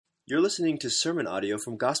You're listening to sermon audio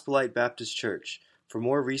from Gospel Light Baptist Church. For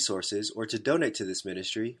more resources or to donate to this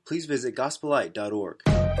ministry, please visit gospellight.org.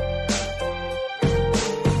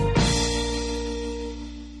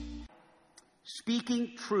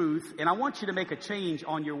 Speaking truth, and I want you to make a change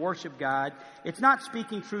on your worship guide. It's not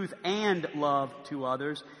speaking truth and love to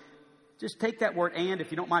others. Just take that word "and,"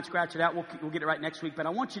 if you don't mind, scratch it out. We'll get it right next week. But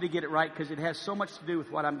I want you to get it right because it has so much to do with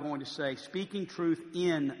what I'm going to say. Speaking truth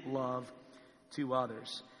in love to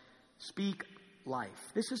others. Speak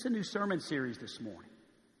life. This is a new sermon series this morning.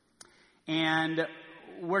 And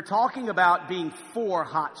we're talking about being for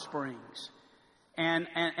Hot Springs. And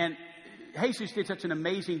Jesus did such an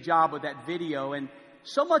amazing job with that video. And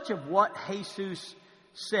so much of what Jesus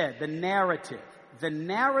said, the narrative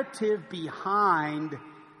behind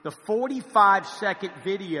the 45-second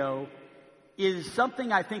video is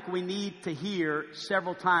something I think we need to hear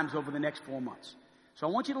several times over the next 4 months. So I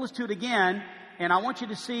want you to listen to it again, and I want you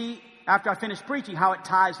to see, after I finish preaching, how it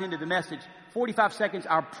ties into the message. 45 seconds,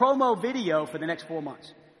 our promo video for the next 4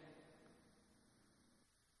 months.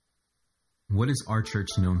 What is our church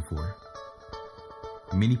known for?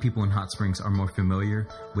 Many people in Hot Springs are more familiar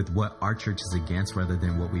with what our church is against rather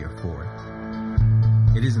than what we are for.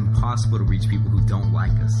 It is impossible to reach people who don't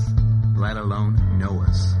like us, let alone know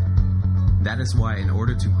us. That is why in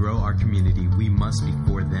order to grow our community, we must be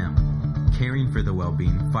for them, caring for their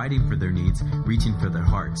well-being, fighting for their needs, reaching for their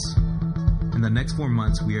hearts. In the next 4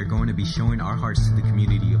 months, we are going to be showing our hearts to the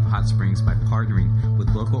community of Hot Springs by partnering with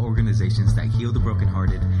local organizations that heal the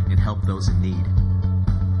brokenhearted and help those in need.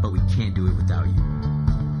 But we can't do it without you.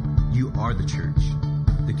 You are the church.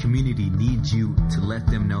 The community needs you to let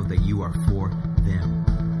them know that you are for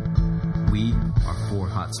them. We are for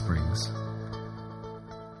Hot Springs.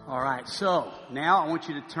 All right, so now I want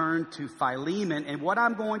you to turn to Philemon, and what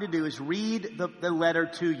I'm going to do is read the letter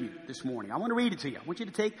to you this morning. I want to read it to you. I want you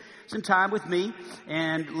to take some time with me,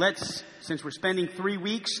 and since we're spending 3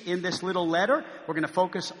 weeks in this little letter, we're going to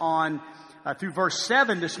focus on through verse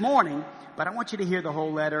 7 this morning, but I want you to hear the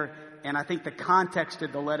whole letter, and I think the context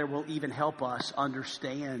of the letter will even help us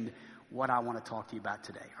understand what I want to talk to you about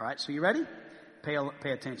today. All right, so you ready? Pay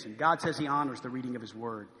attention. God says He honors the reading of His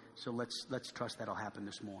Word. So let's trust that'll happen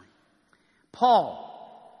this morning.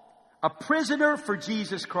 Paul, a prisoner for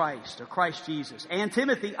Jesus Christ, or Christ Jesus, and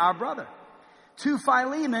Timothy, our brother. To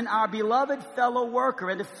Philemon, our beloved fellow worker,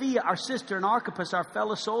 and to Phia, our sister, and Archippus, our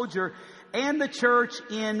fellow soldier, and the church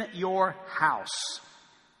in your house.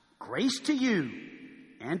 Grace to you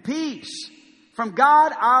and peace from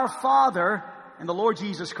God our Father and the Lord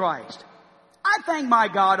Jesus Christ. I thank my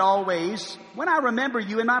God always when I remember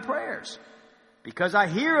you in my prayers, because I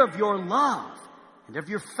hear of your love and of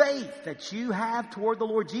your faith that you have toward the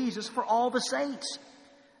Lord Jesus for all the saints.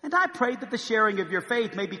 And I pray that the sharing of your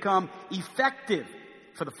faith may become effective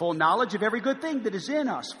for the full knowledge of every good thing that is in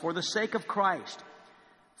us for the sake of Christ.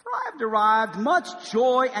 For I have derived much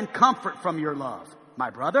joy and comfort from your love,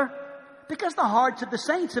 my brother, because the hearts of the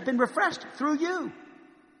saints have been refreshed through you.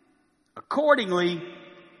 Accordingly,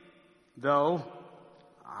 though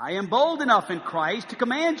I am bold enough in Christ to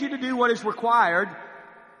command you to do what is required,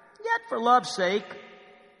 yet for love's sake,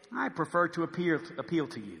 I prefer to appeal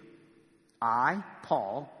to you. I,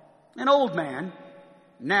 Paul, an old man,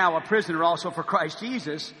 now a prisoner also for Christ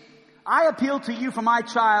Jesus, I appeal to you for my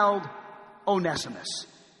child, Onesimus,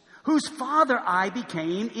 whose father I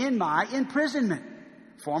became in my imprisonment.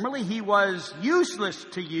 Formerly he was useless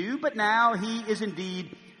to you, but now he is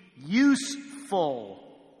indeed useful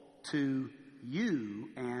to you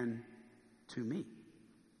and to me.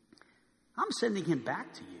 I'm sending him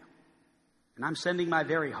back to you, and I'm sending my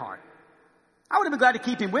very heart. I would have been glad to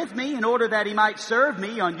keep him with me in order that he might serve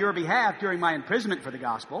me on your behalf during my imprisonment for the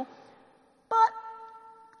gospel, but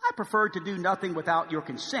I preferred to do nothing without your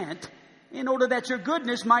consent in order that your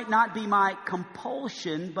goodness might not be my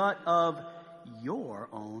compulsion, but of your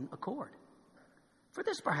own accord. For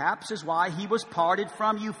this perhaps is why he was parted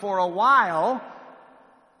from you for a while,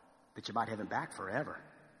 that you might have him back forever,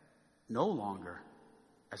 no longer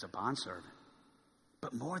as a bondservant,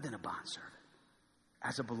 but more than a bondservant,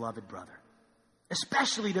 as a beloved brother,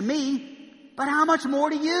 especially to me, but how much more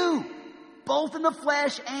to you, both in the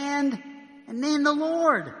flesh and in the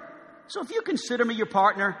Lord. So if you consider me your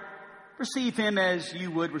partner, receive him as you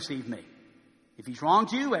would receive me. If he's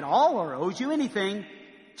wronged you at all or owes you anything,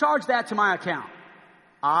 charge that to my account.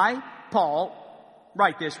 I, Paul,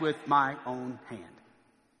 write this with my own hand.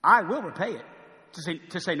 I will repay it,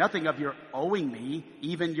 to say nothing of your owing me,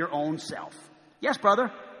 even your own self. Yes,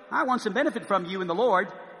 brother, I want some benefit from you in the Lord.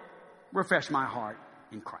 Refresh my heart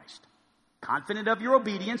in Christ. Confident of your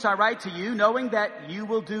obedience, I write to you, knowing that you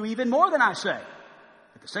will do even more than I say.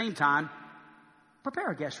 At the same time,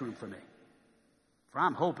 prepare a guest room for me. For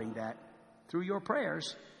I'm hoping that through your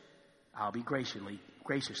prayers, I'll be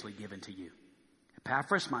graciously given to you.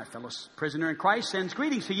 Epaphras, my fellow prisoner in Christ, sends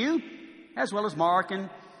greetings to you, as well as Mark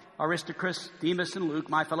and Aristarchus, Demas and Luke,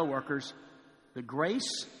 my fellow workers. The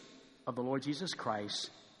grace of the Lord Jesus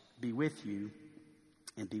Christ be with you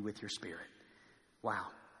and be with your spirit. Wow,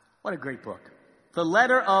 what a great book. The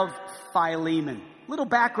letter of Philemon. Little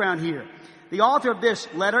background here. The author of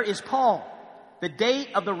this letter is Paul. The date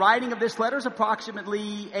of the writing of this letter is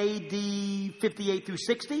approximately AD 58 through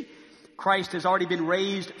 60. Christ has already been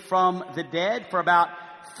raised from the dead for about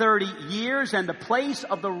 30 years, and the place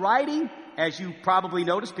of the writing, as you probably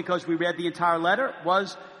noticed because we read the entire letter,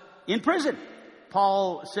 was in prison.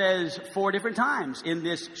 Paul says 4 different times in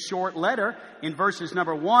this short letter, in verses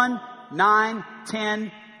number 1, 9,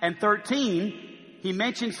 10, and 13, he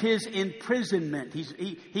mentions his imprisonment.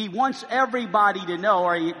 He wants everybody to know,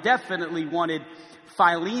 or he definitely wanted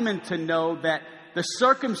Philemon to know, that the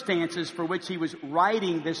circumstances for which he was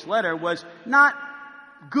writing this letter was not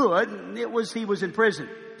good. He was in prison.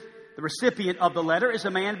 The recipient of the letter is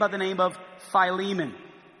a man by the name of Philemon.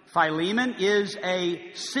 Philemon is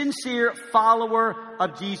a sincere follower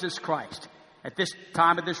of Jesus Christ. At this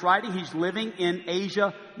time of this writing, he's living in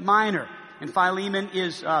Asia Minor. And Philemon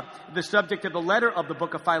is, the subject of the letter of the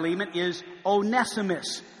book of Philemon is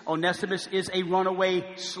Onesimus. Onesimus is a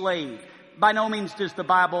runaway slave. By no means does the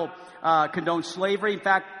Bible condone slavery. In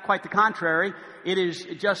fact, quite the contrary. It is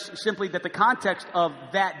just simply that the context of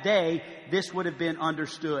that day, this would have been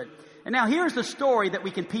understood. And now here's the story that we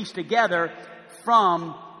can piece together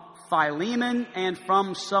from Philemon and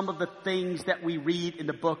from some of the things that we read in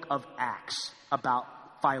the book of Acts about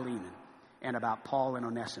Philemon and about Paul and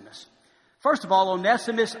Onesimus. First of all,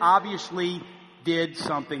 Onesimus obviously did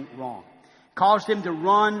something wrong. Caused him to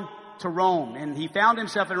run to Rome. And he found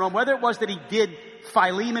himself in Rome. Whether it was that he did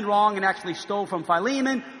Philemon wrong and actually stole from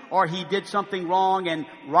Philemon, or he did something wrong and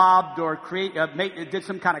robbed or did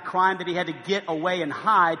some kind of crime that he had to get away and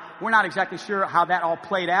hide, we're not exactly sure how that all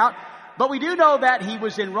played out. But we do know that he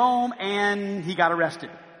was in Rome and he got arrested.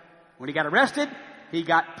 When he got arrested, he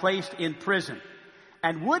got placed in prison.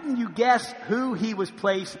 And wouldn't you guess who he was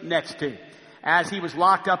placed next to? As he was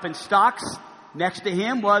locked up in stocks, next to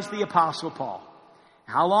him was the Apostle Paul.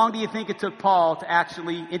 How long do you think it took Paul to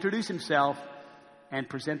actually introduce himself and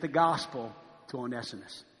present the gospel to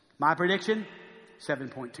Onesimus? My prediction,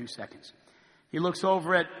 7.2 seconds. He looks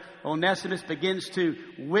over at Onesimus, begins to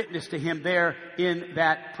witness to him there in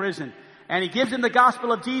that prison. And he gives him the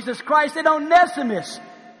gospel of Jesus Christ, and Onesimus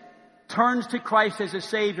turns to Christ as a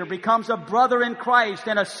Savior, becomes a brother in Christ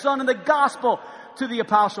and a son in the gospel to the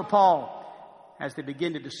Apostle Paul. As they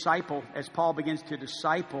begin to disciple, as Paul begins to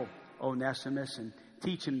disciple Onesimus and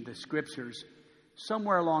teach him the scriptures,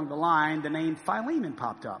 somewhere along the line, the name Philemon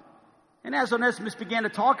popped up. And as Onesimus began to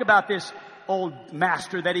talk about this old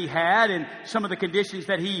master that he had and some of the conditions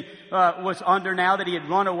that he was under now that he had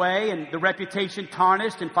run away and the reputation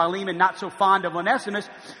tarnished and Philemon not so fond of Onesimus,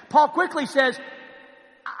 Paul quickly says,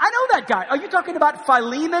 I know that guy. Are you talking about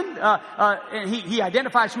Philemon? And he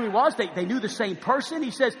identifies who he was. They knew the same person.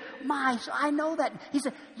 He says, I know that. He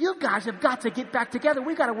said, you guys have got to get back together.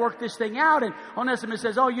 We've got to work this thing out. And Onesimus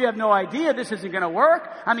says, you have no idea. This isn't going to work.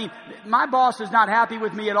 I mean, my boss is not happy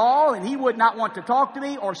with me at all, and he would not want to talk to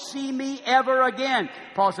me or see me ever again.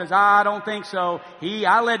 Paul says, I don't think so.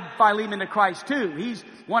 I led Philemon to Christ too. He's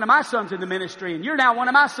one of my sons in the ministry, and you're now one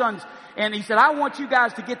of my sons. And he said, I want you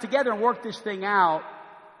guys to get together and work this thing out.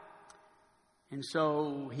 And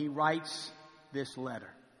so he writes this letter.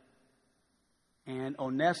 And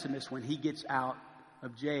Onesimus, when he gets out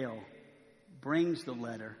of jail, brings the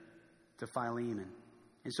letter to Philemon.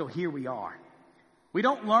 And so here we are. We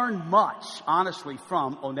don't learn much, honestly,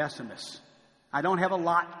 from Onesimus. I don't have a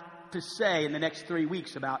lot to say in the next 3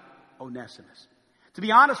 weeks about Onesimus. To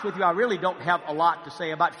be honest with you, I really don't have a lot to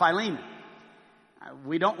say about Philemon.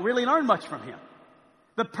 We don't really learn much from him.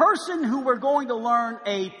 The person who we're going to learn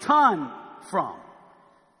a ton from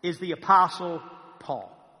is the Apostle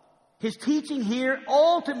Paul. His teaching here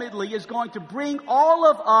ultimately is going to bring all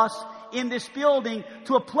of us in this building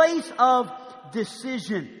to a place of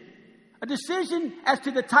decision. A decision as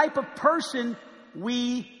to the type of person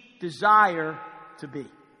we desire to be.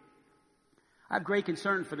 I have great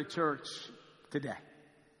concern for the church today.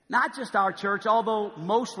 Not just our church, although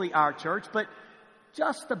mostly our church, but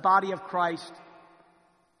just the body of Christ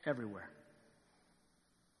everywhere.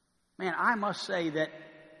 Man, I must say that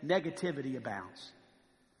negativity abounds.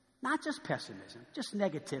 Not just pessimism, just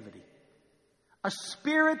negativity. A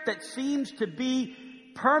spirit that seems to be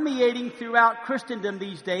permeating throughout Christendom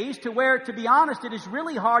these days to where, to be honest, it is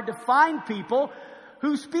really hard to find people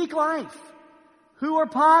who speak life, who are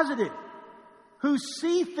positive, who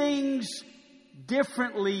see things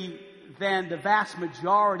differently than the vast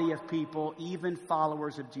majority of people, even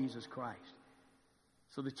followers of Jesus Christ.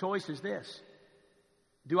 So the choice is this.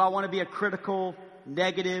 Do I want to be a critical,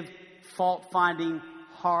 negative, fault-finding,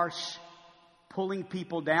 harsh, pulling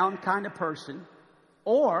people down kind of person?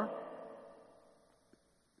 Or,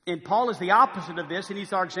 and Paul is the opposite of this, and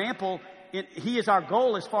he's our example. He is our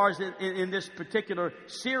goal as far as in this particular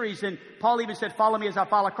series. And Paul even said, follow me as I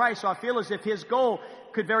follow Christ. So I feel as if his goal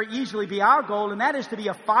could very easily be our goal, and that is to be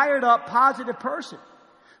a fired up, positive person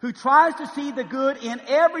who tries to see the good in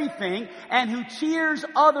everything and who cheers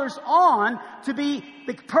others on to be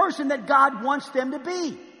the person that God wants them to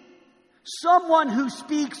be. Someone who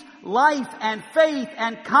speaks life and faith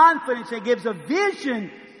and confidence and gives a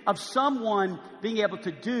vision of someone being able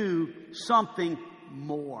to do something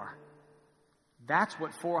more. That's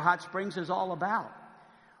what Four Hot Springs is all about.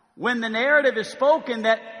 When the narrative is spoken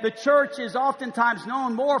that the church is oftentimes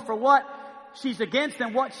known more for what she's against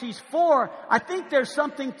than what she's for, I think there's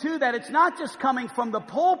something to that. It's not just coming from the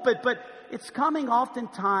pulpit, but it's coming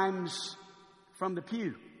oftentimes from the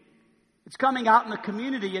pew. It's coming out in the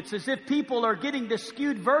community. It's as if people are getting this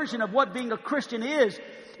skewed version of what being a Christian is.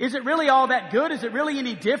 Is it really all that good? Is it really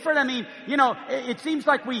any different? I mean, it seems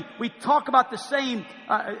like we talk about the same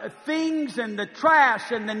things and the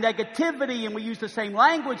trash and the negativity, and we use the same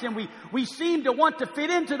language, and we seem to want to fit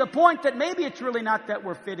into the point that maybe it's really not that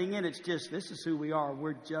we're fitting in. It's just, this is who we are.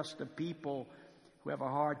 We're just the people who have a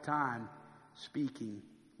hard time speaking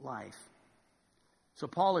life. So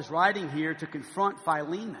Paul is writing here to confront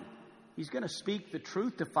Philemon. He's going to speak the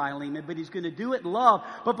truth to Philemon, but he's going to do it in love.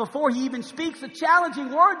 But before he even speaks a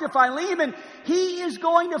challenging word to Philemon, he is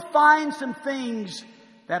going to find some things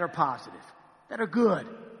that are positive, that are good,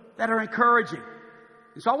 that are encouraging.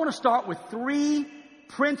 And so I want to start with 3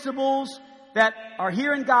 principles that are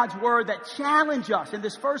here in God's Word that challenge us in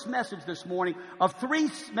this first message this morning of 3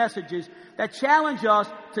 messages that challenge us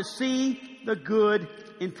to see the good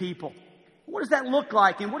in people. What does that look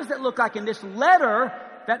like? And what does that look like in this letter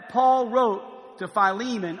that Paul wrote to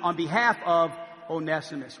Philemon on behalf of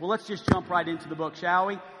Onesimus? Well, let's just jump right into the book, shall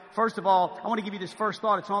we? First of all, I want to give you this first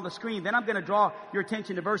thought. It's on the screen. Then I'm going to draw your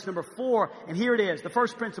attention to verse number 4. And here it is, the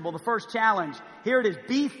first principle, the first challenge. Here it is.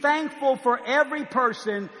 Be thankful for every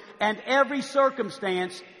person and every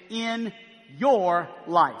circumstance in your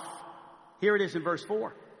life. Here it is in verse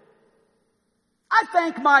 4. I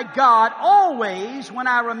thank my God always when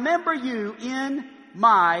I remember you in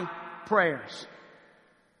my prayers.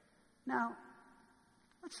 Now,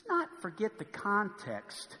 let's not forget the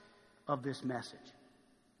context of this message.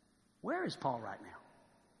 Where is Paul right now?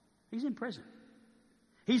 He's in prison.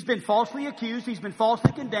 He's been falsely accused. He's been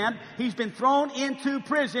falsely condemned. He's been thrown into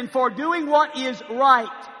prison for doing what is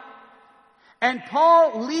right. And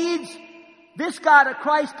Paul leads this guy to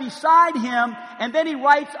Christ beside him, and then he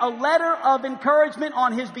writes a letter of encouragement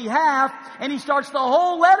on his behalf, and he starts the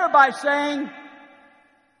whole letter by saying,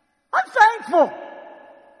 I'm thankful.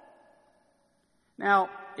 Now,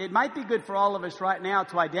 it might be good for all of us right now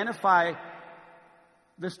to identify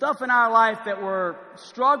the stuff in our life that we're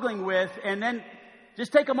struggling with, and then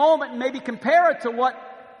just take a moment and maybe compare it to what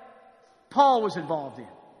Paul was involved in.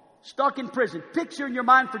 Stuck in prison. Picture in your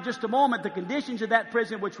mind for just a moment the conditions of that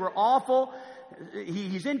prison, which were awful.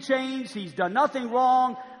 He's in chains. He's done nothing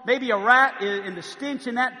wrong. Maybe a rat in the stench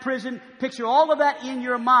in that prison. Picture all of that in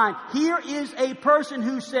your mind. Here is a person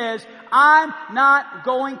who says, I'm not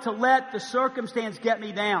going to let the circumstance get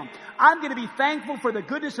me down. I'm going to be thankful for the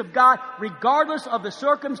goodness of God regardless of the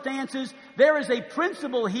circumstances. There is a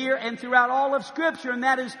principle here and throughout all of Scripture, and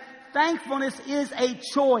that is thankfulness is a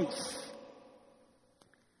choice.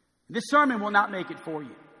 This sermon will not make it for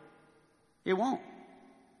you. It won't.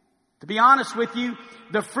 To be honest with you,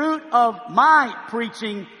 the fruit of my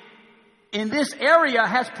preaching in this area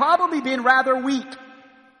has probably been rather weak.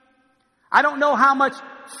 I don't know how much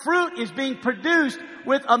fruit is being produced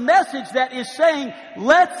with a message that is saying,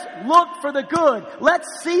 let's look for the good. Let's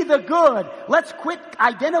see the good. Let's quit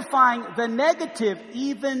identifying the negative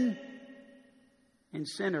even in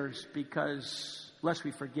sinners, because lest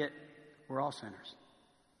we forget, we're all sinners.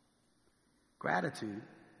 Gratitude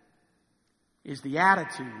is the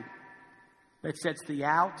attitude that sets the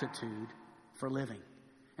altitude for living.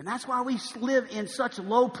 And that's why we live in such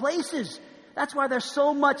low places. That's why there's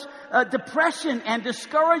so much depression and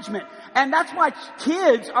discouragement. And that's why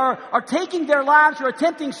kids are taking their lives or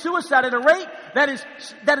attempting suicide at a rate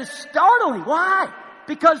that is startling. Why?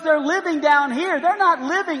 because they're living down here. They're not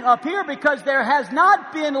living up here because there has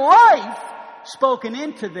not been life spoken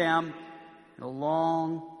into them in a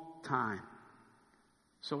long time.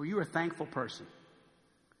 So are you a thankful person?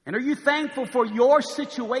 And are you thankful for your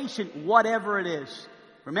situation, whatever it is?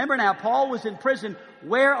 Remember now, Paul was in prison.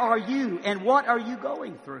 Where are you and what are you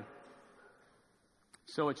going through?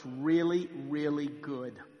 So it's really, really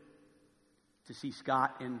good to see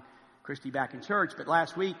Scott and Christy back in church. But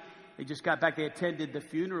last week, they just got back. They attended the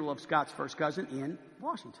funeral of Scott's first cousin in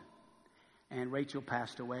Washington. And Rachel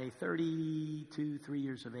passed away, 3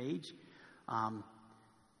 years of age.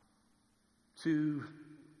 2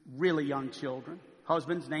 really young children.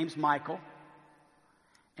 Husband's name's Michael.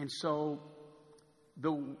 And so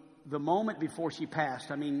the moment before she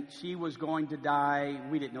passed, I mean, she was going to die.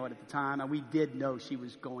 We didn't know it at the time. And we did know she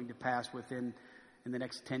was going to pass in the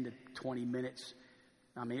next 10 to 20 minutes.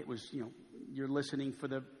 I mean, it was, you're listening for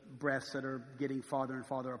the breaths that are getting farther and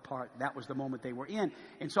farther apart. That was the moment they were in.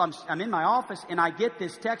 And so I'm in my office, and I get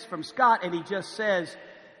this text from Scott, and he just says,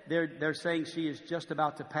 they're saying she is just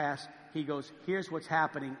about to pass. He goes, here's what's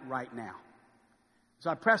happening right now. So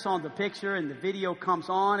I press on the picture, and the video comes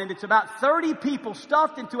on, and it's about 30 people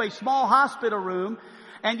stuffed into a small hospital room.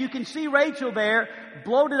 And you can see Rachel there,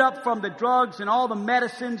 bloated up from the drugs and all the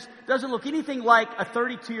medicines. Doesn't look anything like a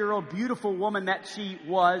 32-year-old beautiful woman that she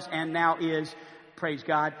was and now is. Praise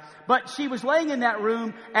God. But she was laying in that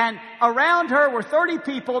room, and around her were 30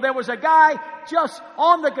 people. There was a guy just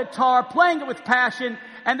on the guitar playing it with passion,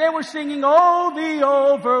 and they were singing, "Oh, the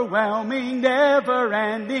overwhelming,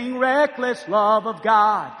 never-ending, reckless love of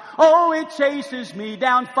God. Oh, it chases me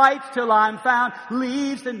down, fights till I'm found,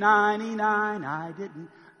 leaves the 99. I didn't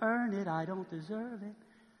earn it, I don't deserve it."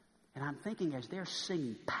 And I'm thinking as they're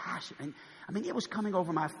singing passion, and I mean, it was coming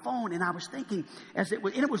over my phone, and I was thinking and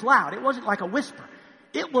it was loud. It wasn't like a whisper.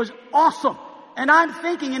 It was awesome. And I'm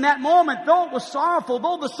thinking in that moment, though it was sorrowful,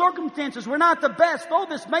 though the circumstances were not the best, though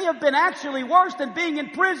this may have been actually worse than being in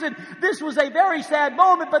prison, this was a very sad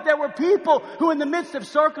moment, but there were people who in the midst of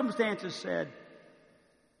circumstances said,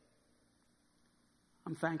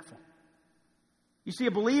 "I'm thankful." You see,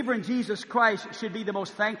 a believer in Jesus Christ should be the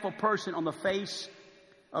most thankful person on the face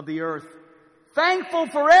of the earth. Thankful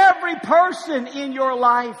for every person in your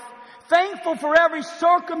life. Thankful for every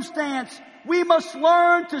circumstance. We must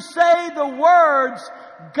learn to say the words,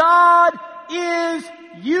 God is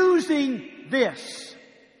using this.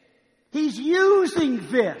 He's using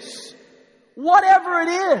this. Whatever it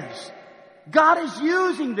is, God is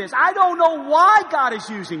using this. I don't know why God is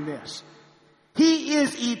using this. He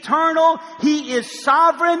is eternal. He is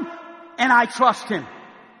sovereign. And I trust Him.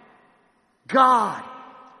 God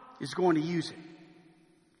is going to use it.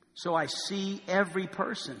 So I see every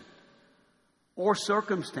person or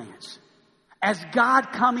circumstance as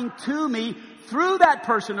God coming to me through that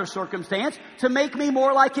person or circumstance to make me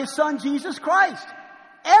more like His Son, Jesus Christ.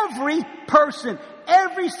 Every person,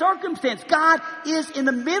 every circumstance, God is in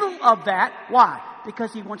the middle of that. Why?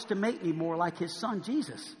 Because He wants to make me more like His Son,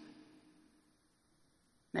 Jesus.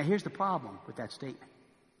 Now here's the problem with that statement.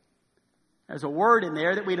 There's a word in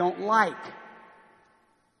there that we don't like.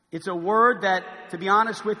 It's a word that, to be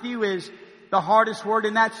honest with you, is the hardest word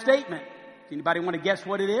in that statement. Anybody want to guess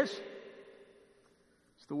what it is?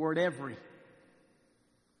 It's the word every.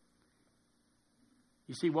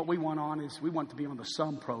 You see, what we want is we want to be on the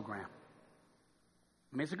some program.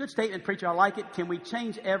 I mean, it's a good statement, preacher. I like it. Can we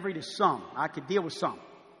change every to some? I could deal with some.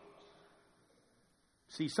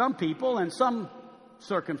 See, some people and some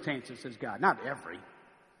circumstances, says God. Not every.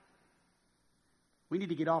 We need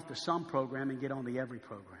to get off the some program and get on the every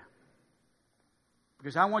program.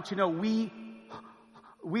 Because I want you to know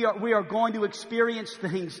we are going to experience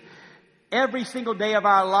things every single day of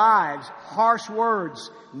our lives. Harsh words,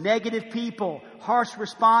 negative people, harsh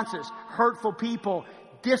responses, hurtful people,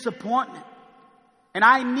 disappointment. And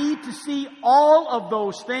I need to see all of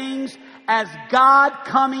those things as God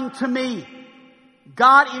coming to me.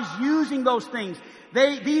 God is using those things.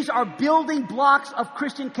 These are building blocks of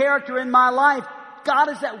Christian character in my life. God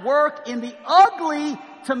is at work in the ugly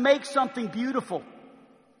to make something beautiful.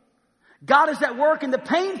 God is at work in the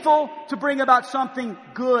painful to bring about something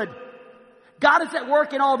good. God is at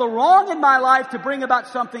work in all the wrong in my life to bring about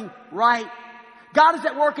something right. God is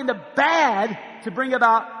at work in the bad to bring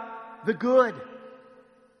about the good.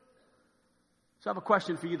 So I have a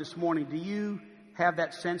question for you this morning. Do you have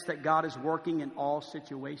that sense that God is working in all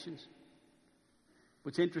situations?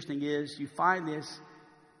 What's interesting is you find this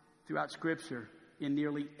throughout Scripture in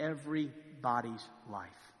nearly everybody's life.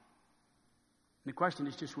 And the question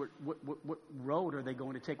is just what road are they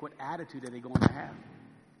going to take? What attitude are they going to have?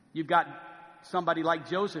 You've got somebody like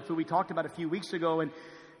Joseph, who we talked about a few weeks ago, and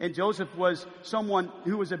Joseph was someone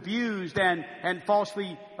who was abused and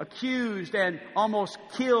falsely accused and almost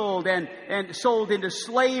killed and sold into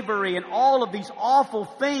slavery and all of these awful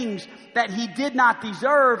things that he did not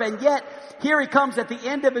deserve. And yet, here he comes at the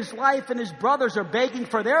end of his life and his brothers are begging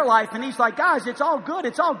for their life. And he's like, guys, it's all good.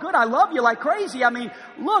 It's all good. I love you like crazy. I mean,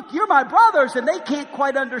 look, you're my brothers. And they can't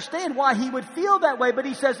quite understand why he would feel that way. But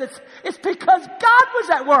he says it's because God was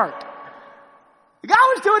at work. God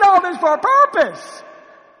was doing all this for a purpose.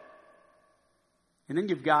 And then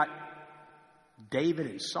you've got David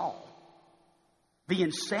and Saul. The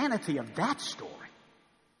insanity of that story.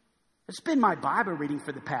 It's been my Bible reading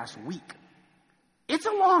for the past week. It's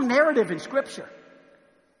a long narrative in Scripture.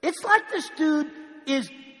 It's like this dude is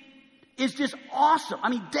just awesome. I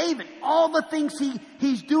mean, David, all the things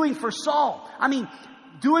he's doing for Saul. I mean,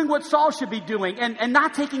 doing what Saul should be doing and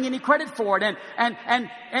not taking any credit for it.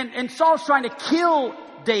 And Saul's trying to kill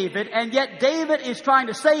David, and yet David is trying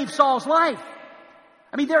to save Saul's life.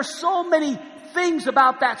 I mean, there are so many things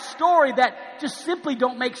about that story that just simply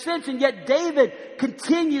don't make sense. And yet David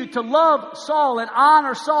continued to love Saul and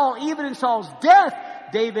honor Saul. Even in Saul's death,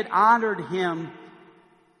 David honored him.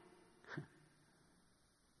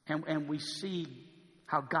 And we see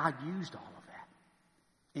how God used all of that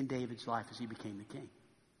in David's life as he became the king.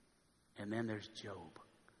 And then there's Job.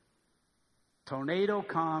 Tornado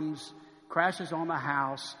comes, crashes on the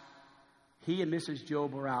house. He and Mrs.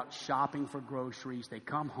 Job are out shopping for groceries. They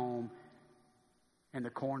come home, and the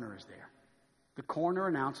coroner is there. The coroner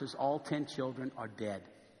announces all 10 children are dead.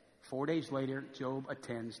 4 days later, Job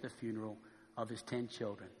attends the funeral of his 10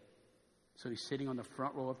 children. So he's sitting on the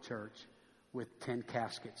front row of church with 10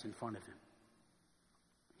 caskets in front of him.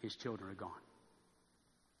 His children are gone.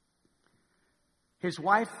 His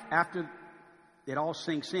wife, after it all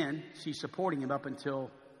sinks in, she's supporting him up until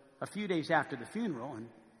a few days after the funeral, and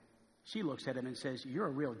she looks at him and says, "You're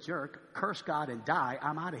a real jerk. Curse God and die.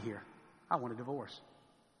 I'm out of here. I want a divorce."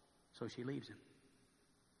 So she leaves him.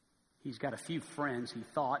 He's got a few friends, he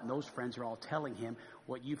thought, and those friends are all telling him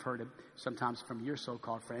what you've heard sometimes from your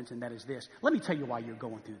so-called friends, and that is this. Let me tell you why you're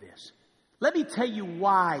going through this. Let me tell you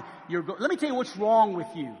why let me tell you what's wrong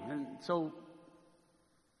with you. And so,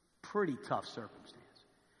 pretty tough circumstance.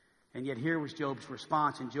 And yet here was Job's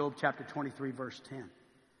response in Job chapter 23, verse 10.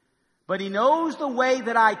 But he knows the way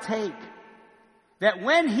that I take, that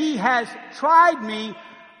when he has tried me,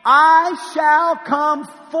 I shall come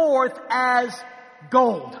forth as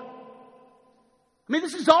gold. I mean,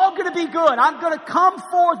 this is all going to be good. I'm going to come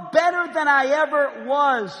forth better than I ever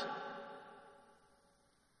was.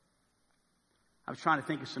 I was trying to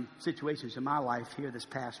think of some situations in my life here this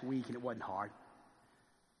past week, and it wasn't hard.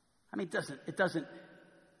 I mean, it doesn't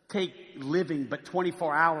take living but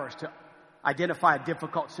 24 hours to identify a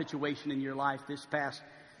difficult situation in your life. This past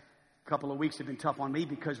couple of weeks have been tough on me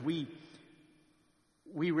because we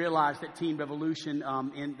realized that Teen Revolution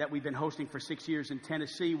that we've been hosting for 6 years in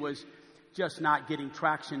Tennessee was just not getting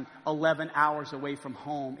traction 11 hours away from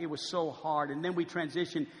home. It was so hard. And then we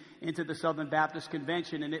transitioned into the Southern Baptist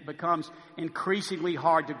Convention, and it becomes increasingly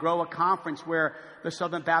hard to grow a conference where the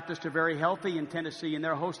Southern Baptists are very healthy in Tennessee, and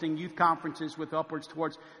they're hosting youth conferences with upwards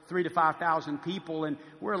towards 3,000 to 5,000 people, and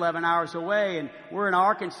we're 11 hours away, and we're in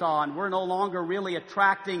Arkansas, and we're no longer really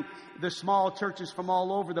attracting the small churches from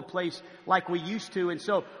all over the place like we used to. And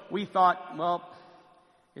so we thought, well,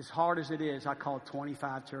 as hard as it is, I called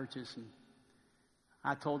 25 churches, and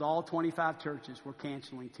I told all 25 churches we're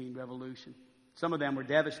canceling Teen Revolution. Some of them were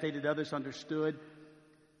devastated, others understood,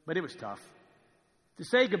 but it was tough. To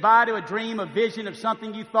say goodbye to a dream, a vision of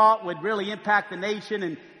something you thought would really impact the nation,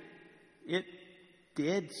 and it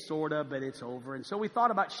did, sort of, but it's over. And so we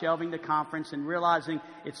thought about shelving the conference and realizing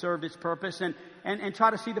it served its purpose and try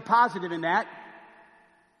to see the positive in that.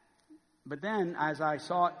 But then, as I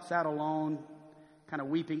sat alone, kind of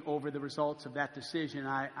weeping over the results of that decision,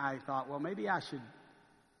 I thought, well, maybe I should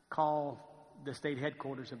call the state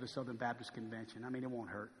headquarters of the Southern Baptist Convention. I mean, it won't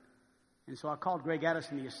hurt. And so I called Greg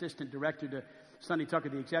Addison, the assistant director, to Sonny Tucker,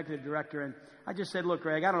 the executive director, and I just said, look,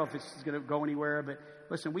 Greg, I don't know if this is going to go anywhere, but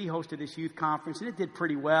listen, we hosted this youth conference, and it did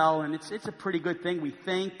pretty well, and it's a pretty good thing, we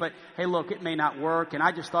think, but hey, look, it may not work, and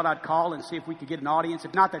I just thought I'd call and see if we could get an audience.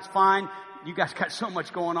 If not, that's fine. You guys got so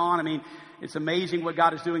much going on. I mean, it's amazing what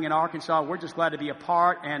God is doing in Arkansas. We're just glad to be a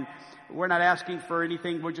part, and we're not asking for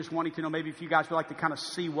anything. We're just wanting to know maybe if you guys would like to kind of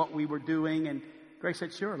see what we were doing. And Greg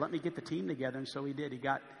said, sure, let me get the team together. And so he did. He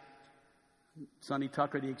got Sonny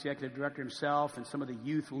Tucker, the executive director himself, and some of the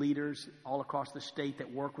youth leaders all across the state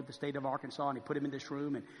that work with the state of Arkansas, and he put him in this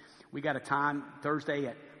room. And we got a time Thursday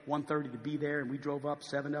at 1:30 to be there, and we drove up,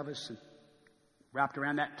 7 of us, and wrapped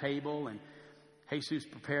around that table. And Jesus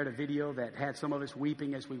prepared a video that had some of us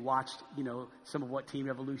weeping as we watched, some of what Teen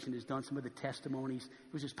Revolution has done, some of the testimonies.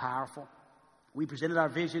 It was just powerful. We presented our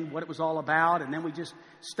vision, what it was all about, and then we just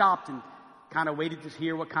stopped and kind of waited to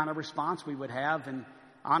hear what kind of response we would have. And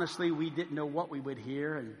honestly, we didn't know what we would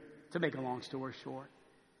hear. And to make a long story short,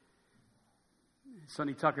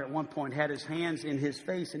 Sonny Tucker at one point had his hands in his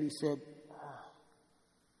face and he said,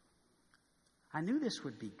 I knew this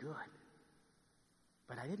would be good,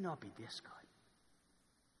 but I didn't know it'd be this good.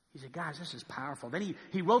 He said, guys, this is powerful. Then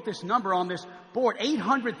he wrote this number on this board,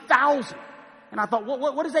 800,000. And I thought,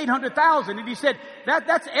 what is 800,000? And he said,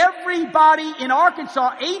 that's everybody in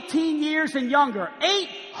Arkansas 18 years and younger.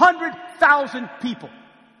 800,000 people.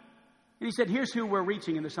 And he said, here's who we're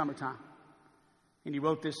reaching in the summertime. And he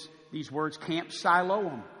wrote these words, Camp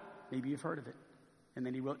Siloam. Maybe you've heard of it. And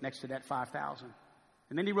then he wrote next to that 5,000.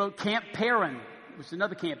 And then he wrote Camp Perrin, which is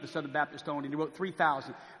another camp that Southern Baptist owned, and he wrote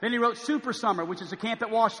 3,000. Then he wrote Super Summer, which is a camp at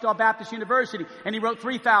Ouachita Baptist University, and he wrote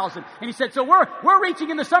 3,000. And he said, so we're reaching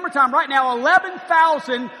in the summertime right now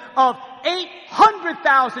 11,000 of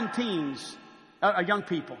 800,000 teens, young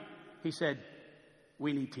people. He said,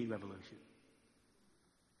 we need Teen Revolution.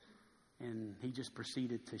 And he just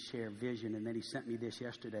proceeded to share vision, and then he sent me this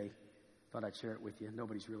yesterday. Thought I'd share it with you.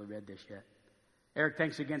 Nobody's really read this yet. Eric,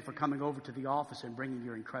 thanks again for coming over to the office and bringing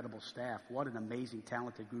your incredible staff. What an amazing,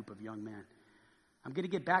 talented group of young men. I'm going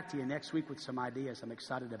to get back to you next week with some ideas. I'm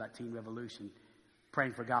excited about Teen Revolution.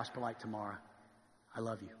 Praying for Gospel Light tomorrow. I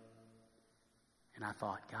love you. And I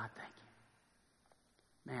thought, God, thank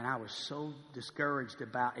you. Man, I was so discouraged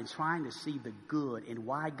about and trying to see the good and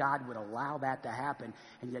why God would allow that to happen.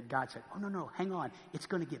 And yet God said, oh, no, hang on. It's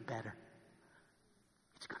going to get better.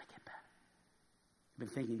 It's going to get better. I've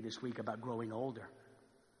been thinking this week about growing older.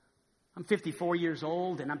 I'm 54 years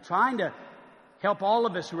old, and I'm trying to help all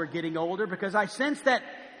of us who are getting older because I sense that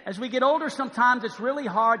as we get older, sometimes it's really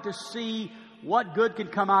hard to see what good can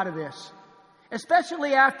come out of this.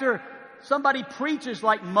 Especially after somebody preaches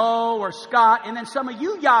like Mo or Scott, and then some of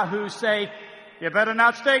you yahoos say, you better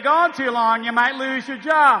not stay gone too long, you might lose your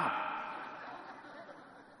job.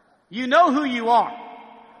 You know who you are.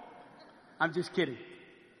 I'm just kidding.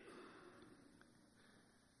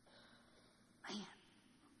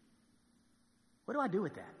 What do I do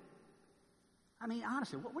with that? I mean,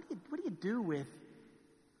 honestly, what do you do with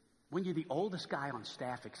when you're the oldest guy on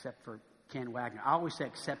staff except for Ken Wagner? I always say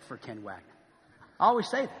except for Ken Wagner. I always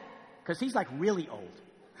say that because he's like really old.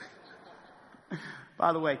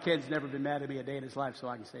 By the way, Ken's never been mad at me a day in his life, so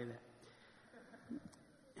I can say that.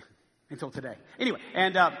 Until today. Anyway,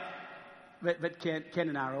 and but Ken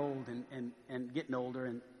and I are old and getting older,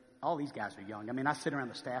 and all these guys are young. I mean, I sit around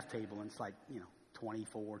the staff table, and it's like,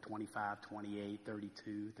 24, 25, 28,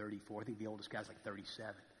 32, 34. I think the oldest guy's like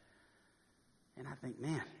 37. And I think,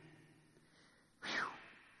 man,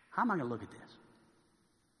 how am I going to look at this?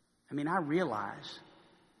 I mean, I realize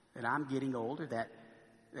that I'm getting older, that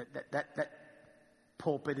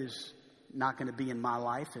pulpit is not going to be in my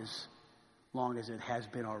life as long as it has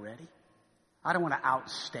been already. I don't want to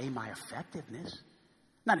outstay my effectiveness.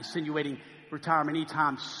 Not insinuating retirement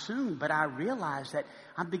anytime soon, but I realize that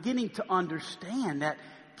I'm beginning to understand that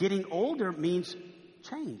getting older means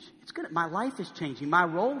change. It's good. My life is changing. My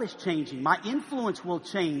role is changing. My influence will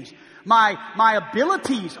change. My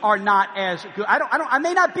abilities are not as good. I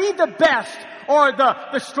may not be the best or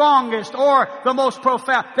the strongest or the most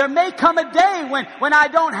profound. There may come a day when I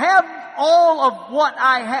don't have all of what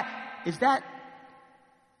I have.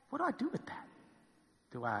 What do I do with that?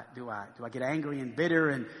 Do I get angry and bitter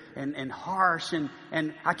and harsh and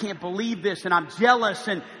I can't believe this and I'm jealous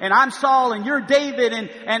and I'm Saul and you're David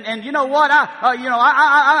and you know what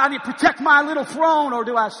I need to protect my little throne? Or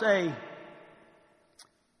do I say,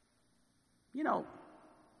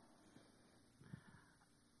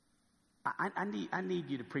 I need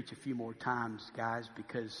you to preach a few more times, guys,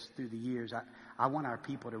 because through the years I want our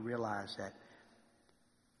people to realize that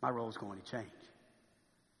my role is going to change.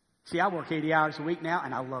 See, I work 80 hours a week now,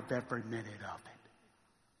 and I love every minute of it.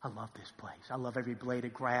 I love this place. I love every blade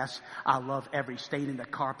of grass. I love every stain in the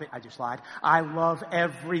carpet. I just lied. I love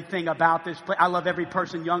everything about this place. I love every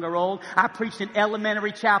person, young or old. I preached in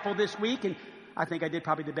elementary chapel this week, and I think I did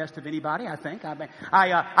probably the best of anybody. I think I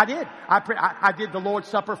did. I did the Lord's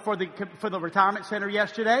Supper for the retirement center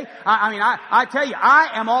yesterday. I tell you,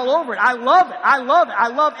 I am all over it. I love it. I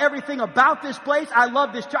love everything about this place. I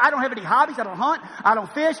love this church. I don't have any hobbies. I don't hunt. I don't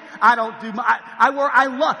fish. I don't do. I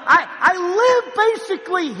live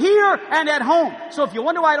basically here and at home. So if you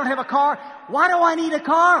wonder why I don't have a car, why do I need a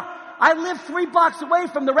car? I live 3 blocks away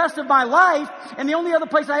from the rest of my life, and the only other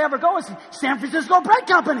place I ever go is San Francisco Bread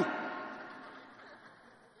Company.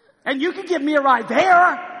 And you can give me a ride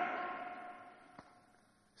there.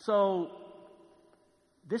 So,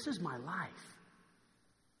 this is my life.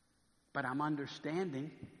 But I'm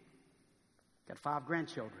understanding. Got 5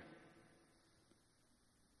 grandchildren.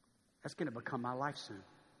 That's going to become my life soon.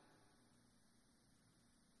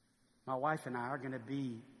 My wife and I are going to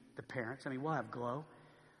be the parents. I mean, we'll have Glow.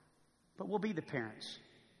 But we'll be the parents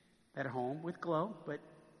that are home with Glow, but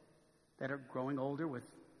that are growing older with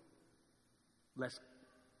less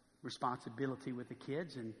responsibility with the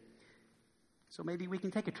kids. And so maybe we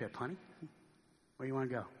can take a trip, honey. Where do you want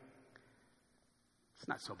to go? It's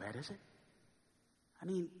not so bad, is it? I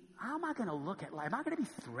mean, how am I going to look at life? Am I going to be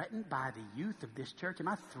threatened by the youth of this church? Am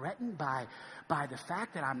I threatened by the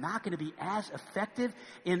fact that I'm not going to be as effective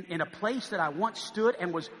in a place that I once stood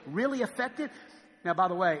and was really effective? Now, by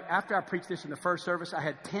the way, after I preached this in the first service, I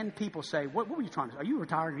had 10 people say, what were you trying to say? Are you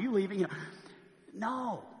retiring? Are you leaving? You know,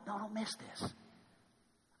 no, don't miss this.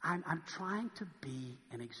 I'm trying to be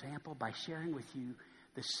an example by sharing with you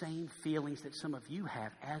the same feelings that some of you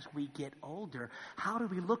have as we get older. How do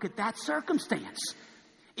we look at that circumstance?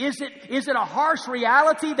 Is it a harsh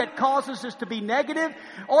reality that causes us to be negative?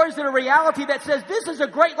 Or is it a reality that says, this is a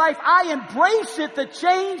great life, I embrace it, the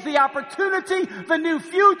change, the opportunity, the new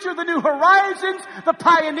future, the new horizons, the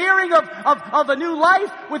pioneering of a new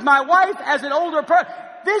life with my wife as an older person.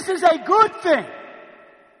 This is a good thing.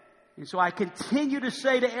 And so I continue to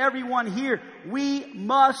say to everyone here, we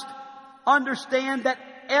must understand that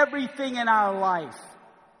everything in our life,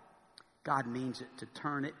 God means it to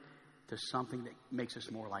turn it to something that makes us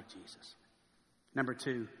more like Jesus. Number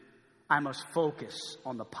 2, I must focus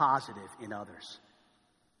on the positive in others.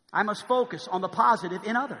 I must focus on the positive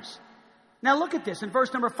in others. Now look at this in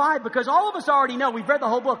verse number 5, because all of us already know, we've read the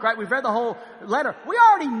whole book, right? We've read the whole letter. We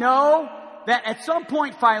already know that at some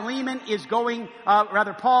point Philemon is going,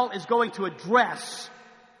 Paul is going to address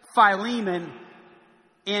Philemon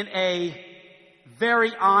in a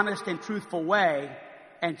very honest and truthful way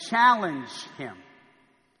and challenge him.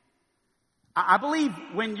 I believe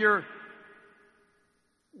when you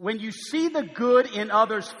see the good in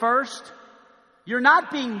others first, you're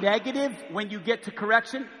not being negative when you get to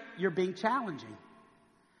correction, you're being challenging.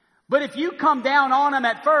 But if you come down on them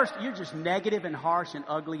at first, you're just negative and harsh and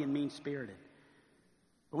ugly and mean-spirited.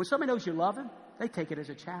 But when somebody knows you love them, they take it as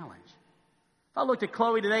a challenge. If I looked at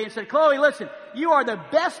Chloe today and said, Chloe, listen, you are the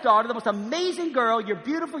best daughter, the most amazing girl. You're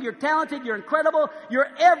beautiful, you're talented, you're incredible. You're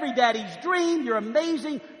every daddy's dream. You're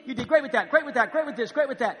amazing. You did great with that, great with that, great with this, great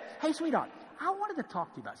with that. Hey, sweetheart, I wanted to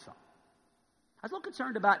talk to you about something. I was a little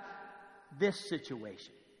concerned about this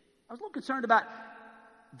situation. I was a little concerned about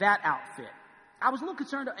that outfit. I was a little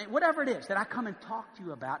concerned, whatever it is that I come and talk to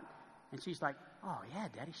you about. And she's like, oh, yeah,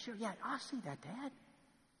 Daddy, sure, yeah, I see that, Dad.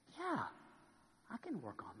 Yeah, I can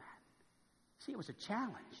work on that. See, it was a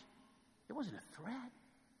challenge. It wasn't a threat.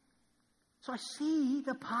 So I see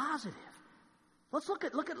the positive. Let's look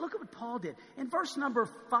at what Paul did. In verse number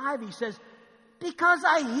 5, he says, because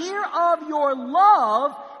I hear of your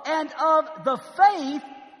love and of the faith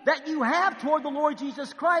that you have toward the Lord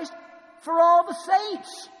Jesus Christ for all the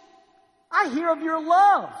saints. I hear of your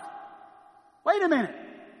love. Wait a minute.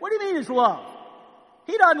 What do you mean his love?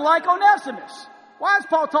 He doesn't like Onesimus. Why is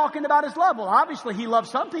Paul talking about his love? Well, obviously he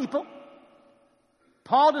loves some people.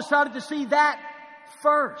 Paul decided to see that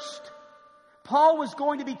first. Paul was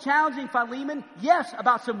going to be challenging Philemon, yes,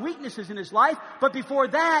 about some weaknesses in his life, but before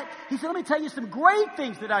that, he said, let me tell you some great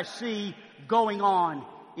things that I see going on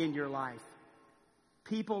in your life.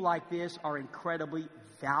 People like this are incredibly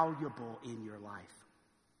valuable in your life.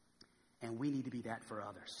 And we need to be that for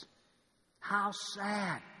others. How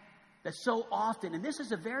sad that so often, and this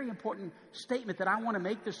is a very important statement that I want to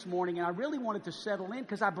make this morning, and I really wanted to settle in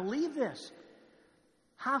because I believe this.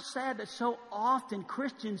 How sad that so often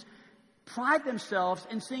Christians pride themselves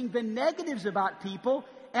in seeing the negatives about people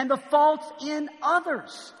and the faults in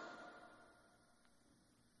others.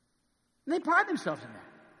 And they pride themselves in that.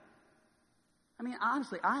 I mean,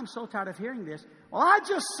 honestly, I am so tired of hearing this. Well, I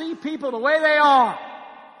just see people the way they are.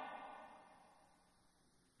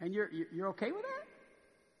 And you're okay with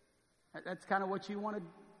that? That's kind of what you want to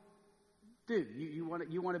do. You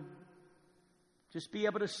want to just be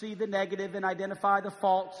able to see the negative and identify the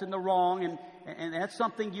faults and the wrong, and that's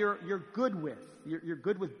something you're good with. You're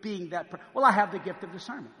good with being that. Well, I have the gift of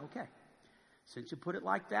discernment. Okay. Since you put it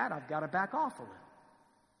like that, I've got to back off a little.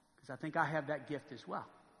 Because I think I have that gift as well.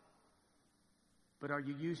 But are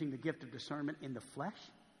you using the gift of discernment in the flesh?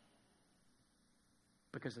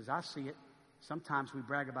 Because as I see it, sometimes we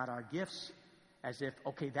brag about our gifts as if,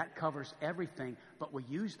 okay, that covers everything, but we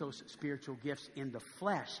use those spiritual gifts in the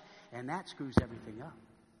flesh, and that screws everything up.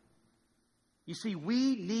 You see,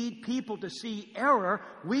 we need people to see error.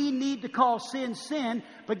 We need to call sin, sin.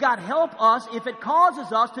 But God help us if it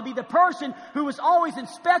causes us to be the person who is always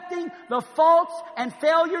inspecting the faults and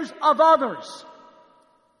failures of others.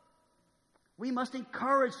 We must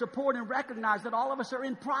encourage, support, and recognize that all of us are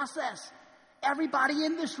in process. Everybody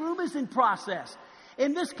in this room is in process.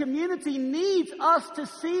 And this community needs us to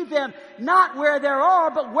see them not where they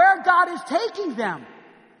are, but where God is taking them.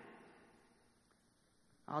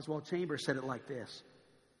 Oswald Chambers said it like this: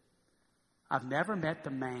 I've never met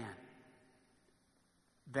the man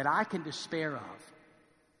that I can despair of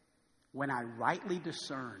when I rightly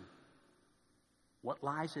discern what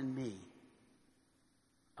lies in me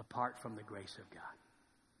apart from the grace of God.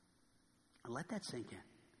 And let that sink in.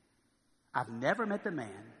 I've never met the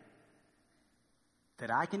man that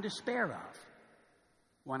I can despair of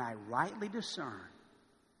when I rightly discern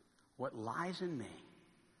what lies in me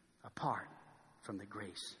apart from the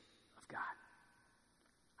grace of God.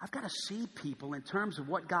 I've got to see people in terms of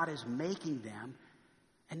what God is making them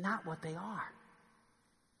and not what they are.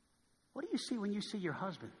 What do you see when you see your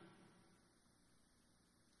husband?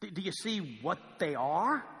 Do you see what they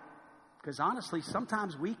are? Because honestly,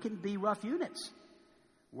 sometimes we can be rough units.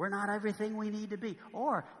 We're not everything we need to be.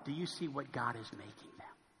 Or do you see what God is making them?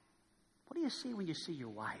 What do you see when you see your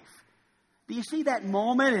wife? Do you see that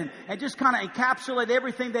moment and just kind of encapsulate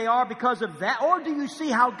everything they are because of that? Or do you see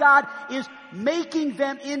how God is making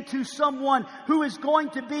them into someone who is going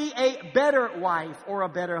to be a better wife or a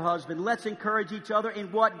better husband? Let's encourage each other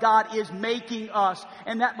in what God is making us.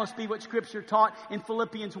 And that must be what Scripture taught in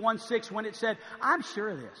Philippians 1:6 when it said, I'm sure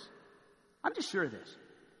of this. I'm just sure of this.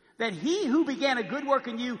 That he who began a good work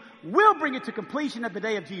in you will bring it to completion at the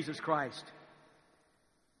day of Jesus Christ.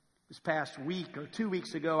 This past week or 2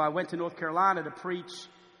 weeks ago, I went to North Carolina to preach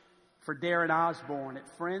for Darren Osborne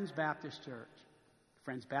at Friends Baptist Church.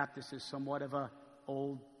 Friends Baptist is somewhat of a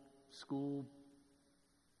old school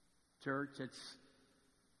church. It's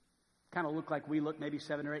kind of looked like we looked maybe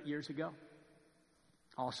 7 or 8 years ago.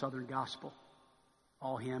 All Southern gospel,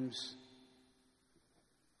 all hymns.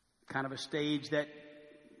 Kind of a stage that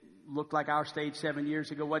looked like our stage 7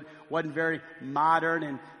 years ago. Wasn't very modern.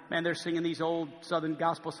 And man, they're singing these old Southern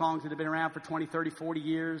gospel songs that have been around for 20, 30, 40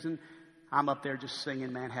 years. And I'm up there just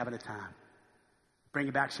singing, man, having a time.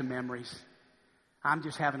 Bringing back some memories. I'm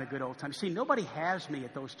just having a good old time. See, nobody has me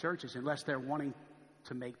at those churches unless they're wanting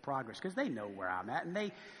to make progress. Because they know where I'm at. And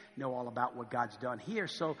they know all about what God's done here.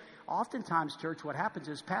 So oftentimes, church, what happens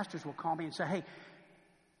is pastors will call me and say, hey,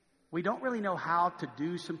 we don't really know how to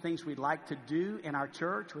do some things we'd like to do in our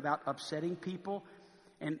church without upsetting people.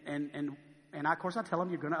 And of course, I tell them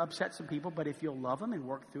you're going to upset some people, but if you'll love them and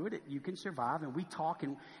work through it, you can survive. And we talk,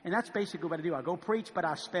 and that's basically what I do. I go preach, but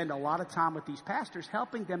I spend a lot of time with these pastors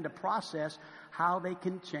helping them to process how they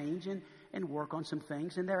can change and work on some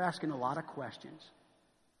things. And they're asking a lot of questions.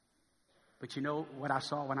 But you know what I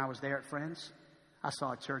saw when I was there at Friends? I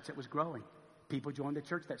saw a church that was growing. People joined the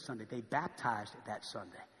church that Sunday. They baptized that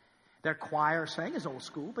Sunday. Their choir sang as old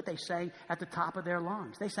school, but they sang at the top of their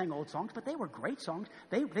lungs. They sang old songs, but they were great songs.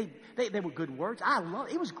 They were good words. I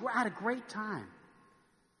had a great time.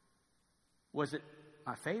 Was it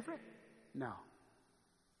my favorite? No.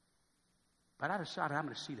 But I decided I'm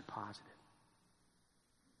going to see the positive.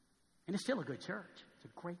 And it's still a good church. It's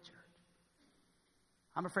a great church.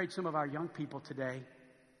 I'm afraid some of our young people today,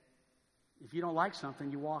 if you don't like something,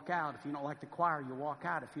 you walk out. If you don't like the choir, you walk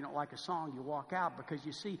out. If you don't like a song, you walk out. Because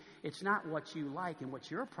you see, it's not what you like. And what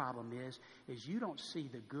your problem is you don't see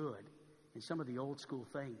the good in some of the old school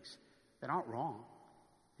things that aren't wrong.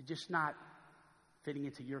 They're just not fitting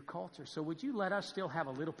into your culture. So would you let us still have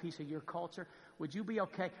a little piece of your culture? Would you be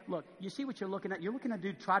okay? Look, you see what you're looking at? You're looking at a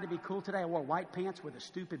dude try to be cool today. I wore white pants with a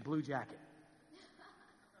stupid blue jacket.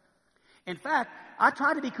 In fact, I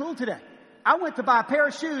tried to be cool today. I went to buy a pair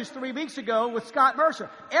of shoes 3 weeks ago with Scott Mercer.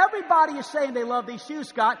 Everybody is saying they love these shoes,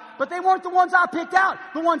 Scott, but they weren't the ones I picked out.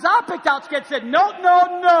 The ones I picked out, Scott said, no.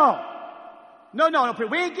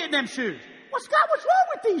 We ain't getting them shoes. Well, Scott, what's wrong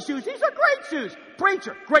with these shoes? These are great shoes.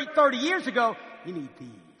 Preacher, great 30 years ago. You need these.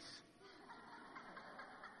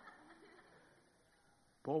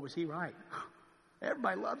 Boy, was he right.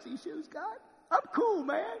 Everybody loves these shoes, Scott. I'm cool,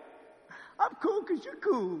 man. I'm cool because you're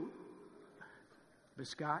cool. But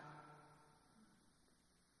Scott,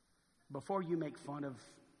 before you make fun of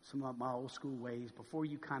some of my old school ways, before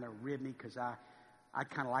you kind of rib me because I'd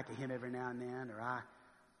kind of like a hymn every now and then, or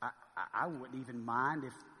I wouldn't even mind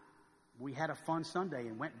if we had a fun Sunday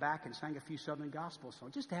and went back and sang a few Southern gospel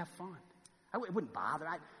songs just to have fun. It wouldn't bother.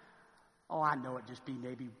 I know it'd just be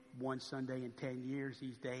maybe one Sunday in 10 years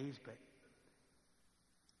these days, but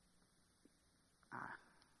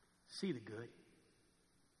See the good.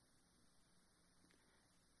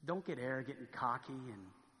 Don't get arrogant and cocky and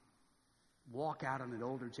walk out on an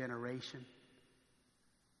older generation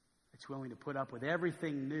that's willing to put up with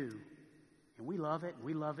everything new. And we love it, and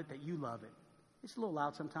we love it that you love it. It's a little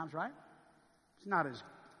loud sometimes, right?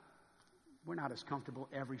 We're not as comfortable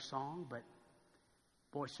every song, but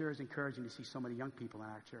boy, it sure is encouraging to see so many young people in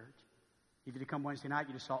our church. If you come Wednesday night,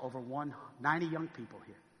 you just saw over 90 young people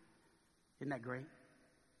here. Isn't that great?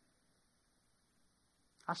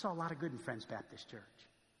 I saw a lot of good in Friends Baptist Church.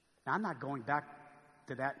 Now, I'm not going back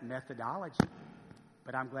to that methodology,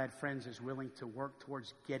 but I'm glad Friends is willing to work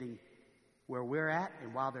towards getting where we're at,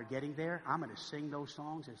 and while they're getting there, I'm going to sing those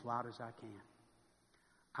songs as loud as I can.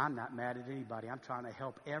 I'm not mad at anybody. I'm trying to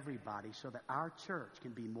help everybody so that our church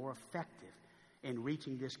can be more effective in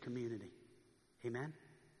reaching this community. Amen?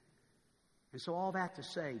 And so all that to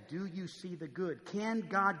say, do you see the good? Can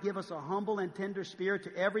God give us a humble and tender spirit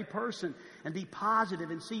to every person and be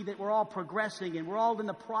positive and see that we're all progressing and we're all in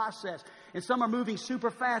the process? And some are moving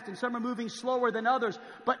super fast and some are moving slower than others.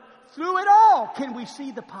 But through it all, can we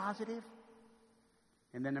see the positive?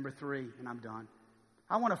 And then number 3, and I'm done.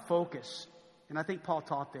 I want to focus, and I think Paul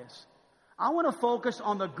taught this. I want to focus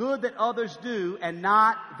on the good that others do and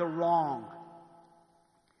not the wrong.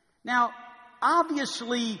 Now,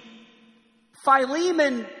 obviously,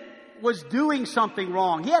 Philemon was doing something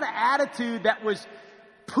wrong. He had an attitude that was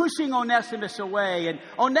pushing Onesimus away. And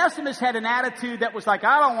Onesimus had an attitude that was like,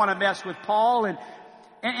 I don't want to mess with Paul.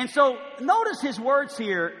 And so notice his words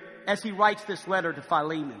here as he writes this letter to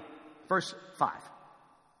Philemon. Verse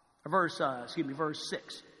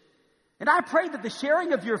 6. And I pray that the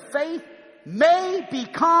sharing of your faith may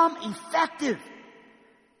become effective.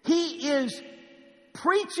 He is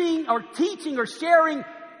preaching or teaching or sharing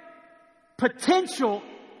potential.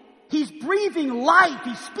 He's breathing life.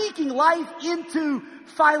 He's speaking life into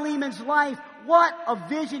Philemon's life. What a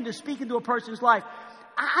vision to speak into a person's life.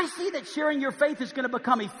 I see that sharing your faith is going to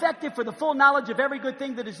become effective for the full knowledge of every good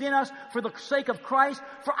thing that is in us for the sake of Christ.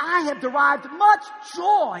 For I have derived much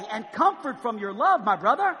joy and comfort from your love, my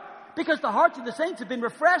brother, because the hearts of the saints have been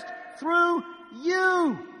refreshed through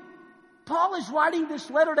you. Paul is writing this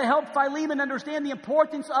letter to help Philemon understand the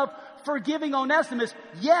importance of forgiving Onesimus.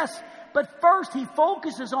 Yes, but first he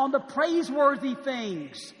focuses on the praiseworthy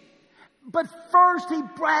things. But first he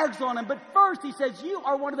brags on him. But first he says, you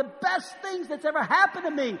are one of the best things that's ever happened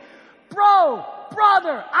to me.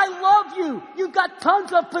 Brother, I love you. You've got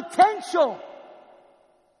tons of potential.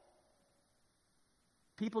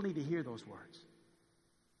 People need to hear those words.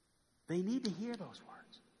 They need to hear those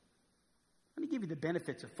words. Let me give you the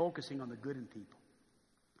benefits of focusing on the good in people.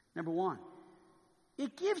 Number 1,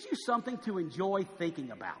 it gives you something to enjoy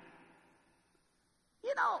thinking about.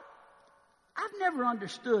 You know, I've never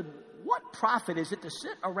understood what profit is it to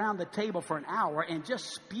sit around the table for an hour and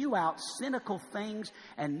just spew out cynical things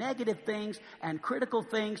and negative things and critical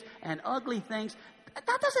things and ugly things.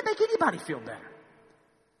 That doesn't make anybody feel better.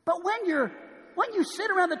 But when you sit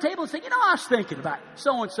around the table and say, you know, I was thinking about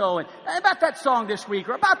so-and-so and about that song this week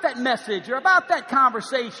or about that message or about that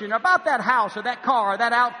conversation or about that house or that car or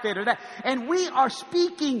that outfit or that, and we are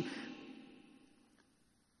speaking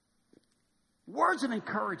words of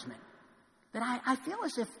encouragement, that I feel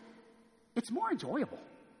as if it's more enjoyable.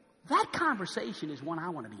 That conversation is one I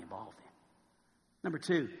want to be involved in. Number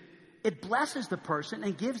 2, it blesses the person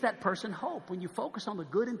and gives that person hope. When you focus on the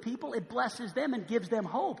good in people, it blesses them and gives them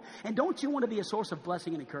hope. And don't you want to be a source of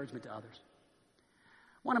blessing and encouragement to others?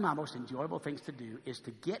 One of my most enjoyable things to do is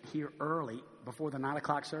to get here early before the 9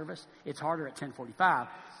 o'clock service. It's harder at 10:45.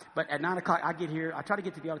 But at 9 o'clock, I get here. I try to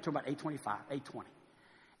get to the auditorium about 8:20.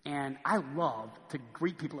 And I love to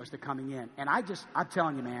greet people as they're coming in. And I'm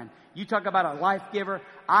telling you, man, you talk about a life giver.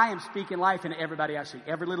 I am speaking life into everybody I see.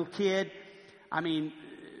 Every little kid. I mean,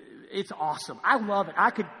 it's awesome. I love it.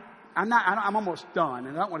 I'm almost done,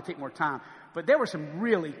 and I don't want to take more time. But there were some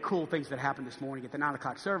really cool things that happened this morning at the 9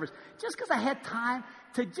 o'clock service. Just because I had time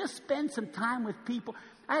to just spend some time with people.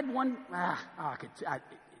 I had one,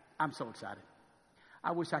 I'm so excited.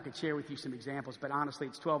 I wish I could share with you some examples, but honestly,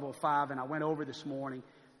 it's 12:05, and I went over this morning.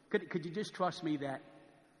 Could you just trust me that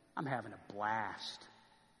I'm having a blast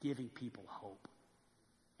giving people hope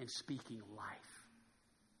and speaking life?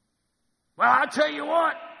 Well, I'll tell you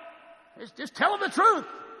what. It's just tell them the truth.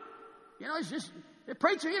 You know, it's just the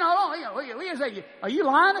preacher, are you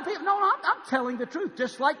lying to people? No, I'm telling the truth.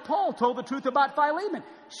 Just like Paul told the truth about Philemon.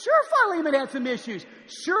 Sure, Philemon had some issues.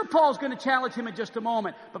 Sure, Paul's going to challenge him in just a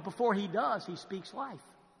moment. But before he does, he speaks life.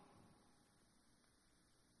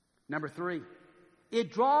 Number 3,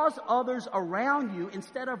 it draws others around you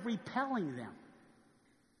instead of repelling them.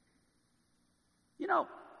 You know,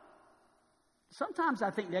 Sometimes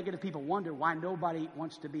I think negative people wonder why nobody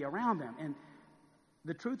wants to be around them. And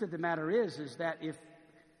the truth of the matter is that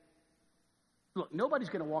look, nobody's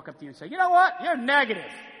going to walk up to you and say, you know what, you're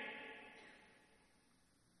negative.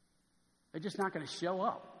 They're just not going to show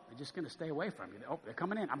up. They're just going to stay away from you. Oh, they're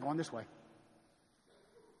coming in. I'm going this way.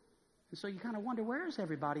 And so you kind of wonder, where is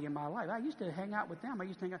everybody in my life? I used to hang out with them. I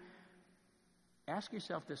used to hang out. Ask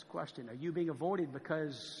yourself this question. Are you being avoided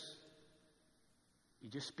because you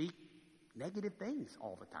just speak negative things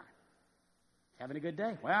all the time? Having a good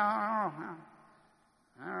day? Well,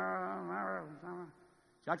 you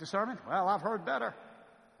like the sermon? Well, I've heard better.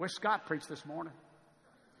 Wish Scott preached this morning.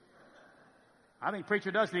 I think preacher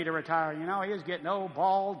does need to retire. You know, he is getting old,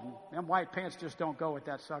 bald, and them white pants just don't go with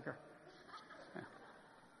that sucker. Yeah.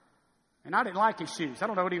 And I didn't like his shoes. I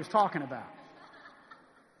don't know what he was talking about.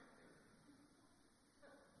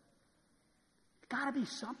 Got to be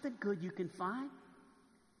something good you can find.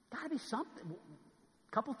 Got to be something.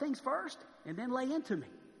 A couple things first, and then lay into me.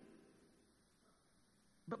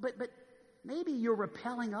 But maybe you're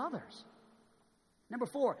repelling others. Number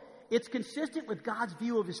 4, it's consistent with God's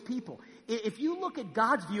view of his people. If you look at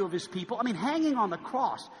God's view of his people, I mean, hanging on the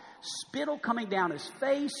cross, spittle coming down his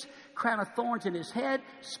face, crown of thorns in his head,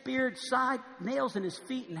 speared side, nails in his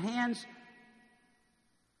feet and hands.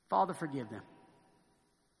 Father, forgive them.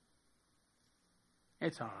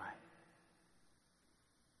 It's all right.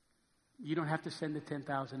 You don't have to send the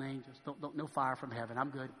 10,000 angels. No fire from heaven. I'm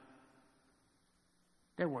good.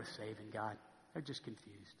 They're worth saving, God. They're just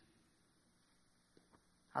confused.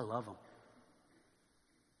 I love them.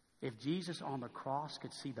 If Jesus on the cross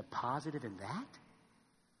could see the positive in that,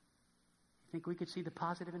 you think we could see the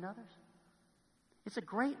positive in others? It's a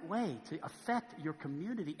great way to affect your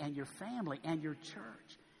community and your family and your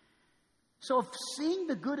church. So if seeing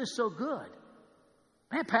the good is so good,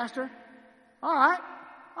 man, Pastor, all right,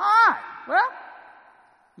 well,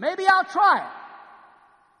 maybe I'll try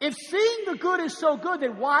it. If seeing the good is so good,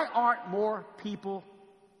 then why aren't more people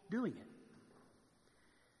doing it?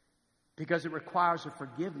 Because it requires a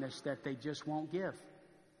forgiveness that they just won't give.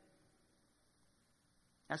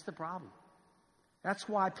 That's the problem. That's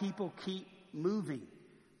why people keep moving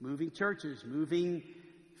churches, moving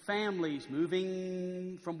families,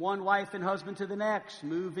 moving from one wife and husband to the next,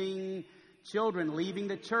 moving children, leaving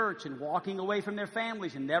the church and walking away from their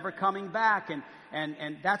families and never coming back.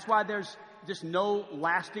 And that's why there's just no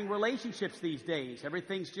lasting relationships these days.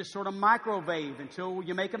 Everything's just sort of microwave until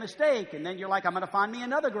you make a mistake. And then you're like, I'm going to find me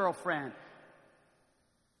another girlfriend.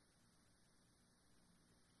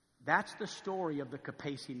 That's the story of the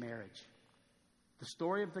Capacey marriage. The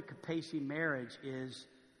story of the Capacey marriage is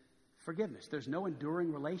forgiveness. There's no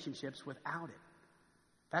enduring relationships without it.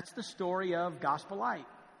 That's the story of Gospel Light.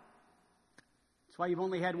 That's why you've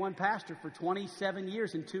only had one pastor for 27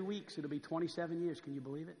 years in 2 weeks. It'll be 27 years. Can you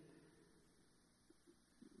believe it?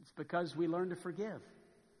 It's because we learn to forgive.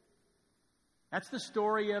 That's the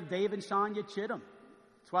story of Dave and Sonia Chittum.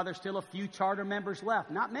 That's why there's still a few charter members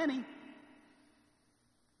left. Not many,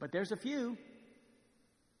 but there's a few.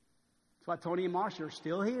 That's why Tony and Marcia are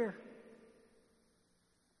still here.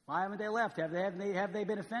 Why haven't they left? Have they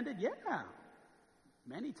been offended? Yeah,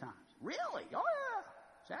 many times. Really? Oh yeah.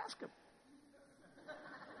 Just ask them.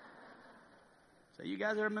 So you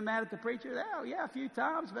guys ever been mad at the preacher? Oh yeah, a few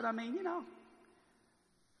times. But I mean, you know.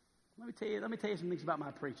 Let me tell you some things about my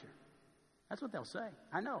preacher. That's what they'll say.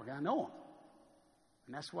 I know them.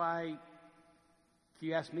 And that's why, if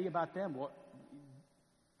you ask me about them,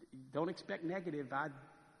 don't expect negative.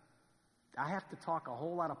 I have to talk a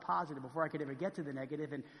whole lot of positive before I could ever get to the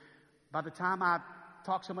negative. And by the time I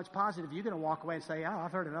talk so much positive, you're going to walk away and say, oh,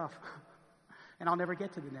 I've heard enough. And I'll never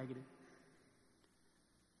get to the negative.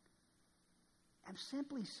 I'm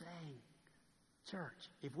simply saying, church,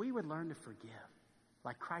 if we would learn to forgive,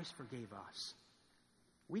 like Christ forgave us,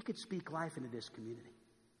 we could speak life into this community.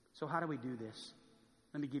 So how do we do this?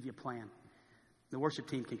 Let me give you a plan. The worship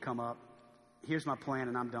team can come up. Here's my plan,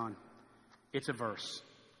 and I'm done. It's a verse.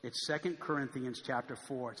 It's 2 Corinthians chapter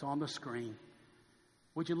 4. It's on the screen.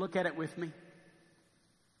 Would you look at it with me?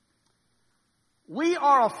 We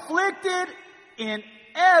are afflicted in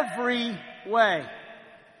every way,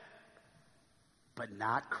 but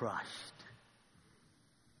not crushed.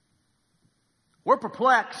 We're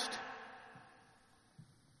perplexed.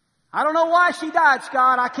 I don't know why she died,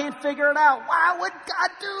 Scott. I can't figure it out. Why would God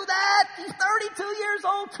do that? She's 32 years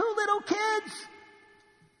old, 2 little kids.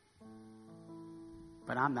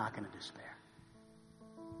 But I'm not going to despair.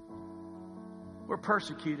 We're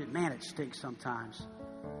persecuted. Man, it stinks sometimes.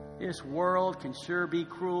 This world can sure be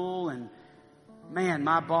cruel. And man,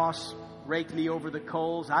 my boss raked me over the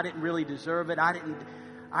coals. I didn't really deserve it.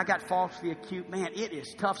 I got falsely accused. Man, it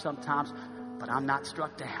is tough sometimes, but I'm not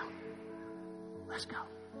struck down. Let's go.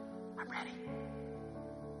 I'm ready.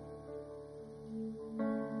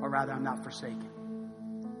 Or rather, I'm not forsaken.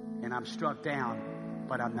 And I'm struck down,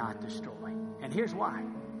 but I'm not destroyed. And here's why.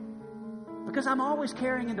 Because I'm always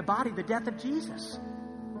carrying in the body the death of Jesus,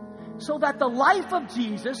 so that the life of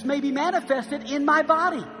Jesus may be manifested in my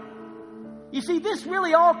body. You see, this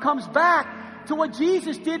really all comes back to what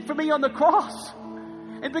Jesus did for me on the cross.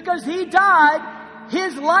 And because He died,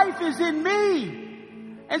 His life is in me.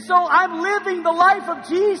 And so I'm living the life of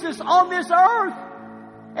Jesus on this earth.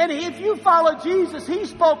 And if you follow Jesus, He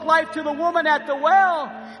spoke life to the woman at the well.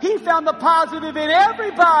 He found the positive in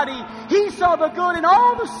everybody. He saw the good in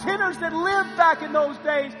all the sinners that lived back in those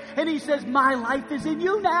days. And He says, my life is in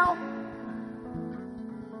you now.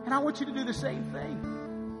 And I want you to do the same thing.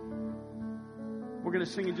 We're going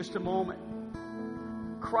to sing in just a moment.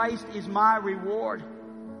 Christ is my reward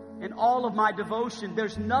and all of my devotion.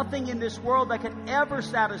 There's nothing in this world that can ever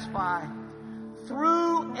satisfy.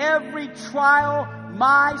 Through every trial,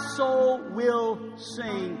 my soul will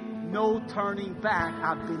sing. No turning back.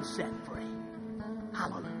 I've been set free.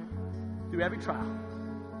 Hallelujah. Through every trial.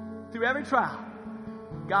 Through every trial.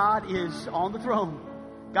 God is on the throne.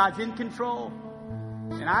 God's in control.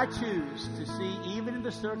 And I choose to see, even in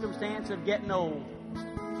the circumstance of getting old,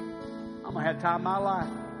 I'm going to have time in my life.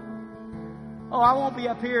 Oh, I won't be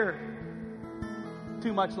up here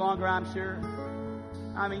too much longer, I'm sure.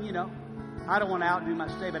 I mean, you know, I don't want to outdo my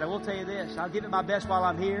stay, but I will tell you this. I'll give it my best while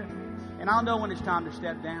I'm here, and I'll know when it's time to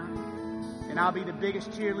step down. And I'll be the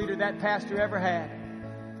biggest cheerleader that pastor ever had.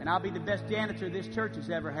 And I'll be the best janitor this church has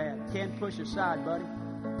ever had. Can't push aside, buddy.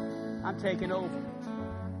 I'm taking over.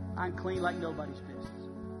 I'm clean like nobody's business.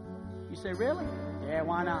 You say, really? Yeah,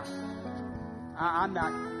 why not? I'm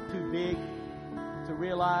not too big to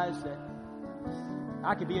realize that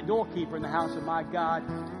I could be a doorkeeper in the house of my God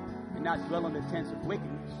and not dwell in the tents of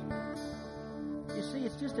wickedness. You see,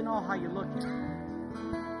 it's just in all how you look at it.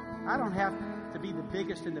 I don't have to be the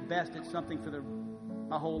biggest and the best at something for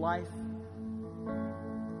my whole life.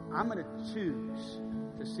 I'm going to choose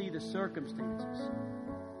to see the circumstances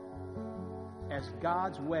as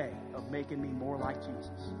God's way of making me more like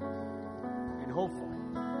Jesus. And hopefully,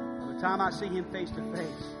 by the time I see Him face to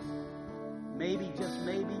face, maybe, just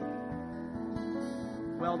maybe,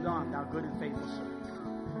 well done, thou good and faithful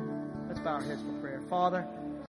servant. Let's bow our heads for prayer. Father,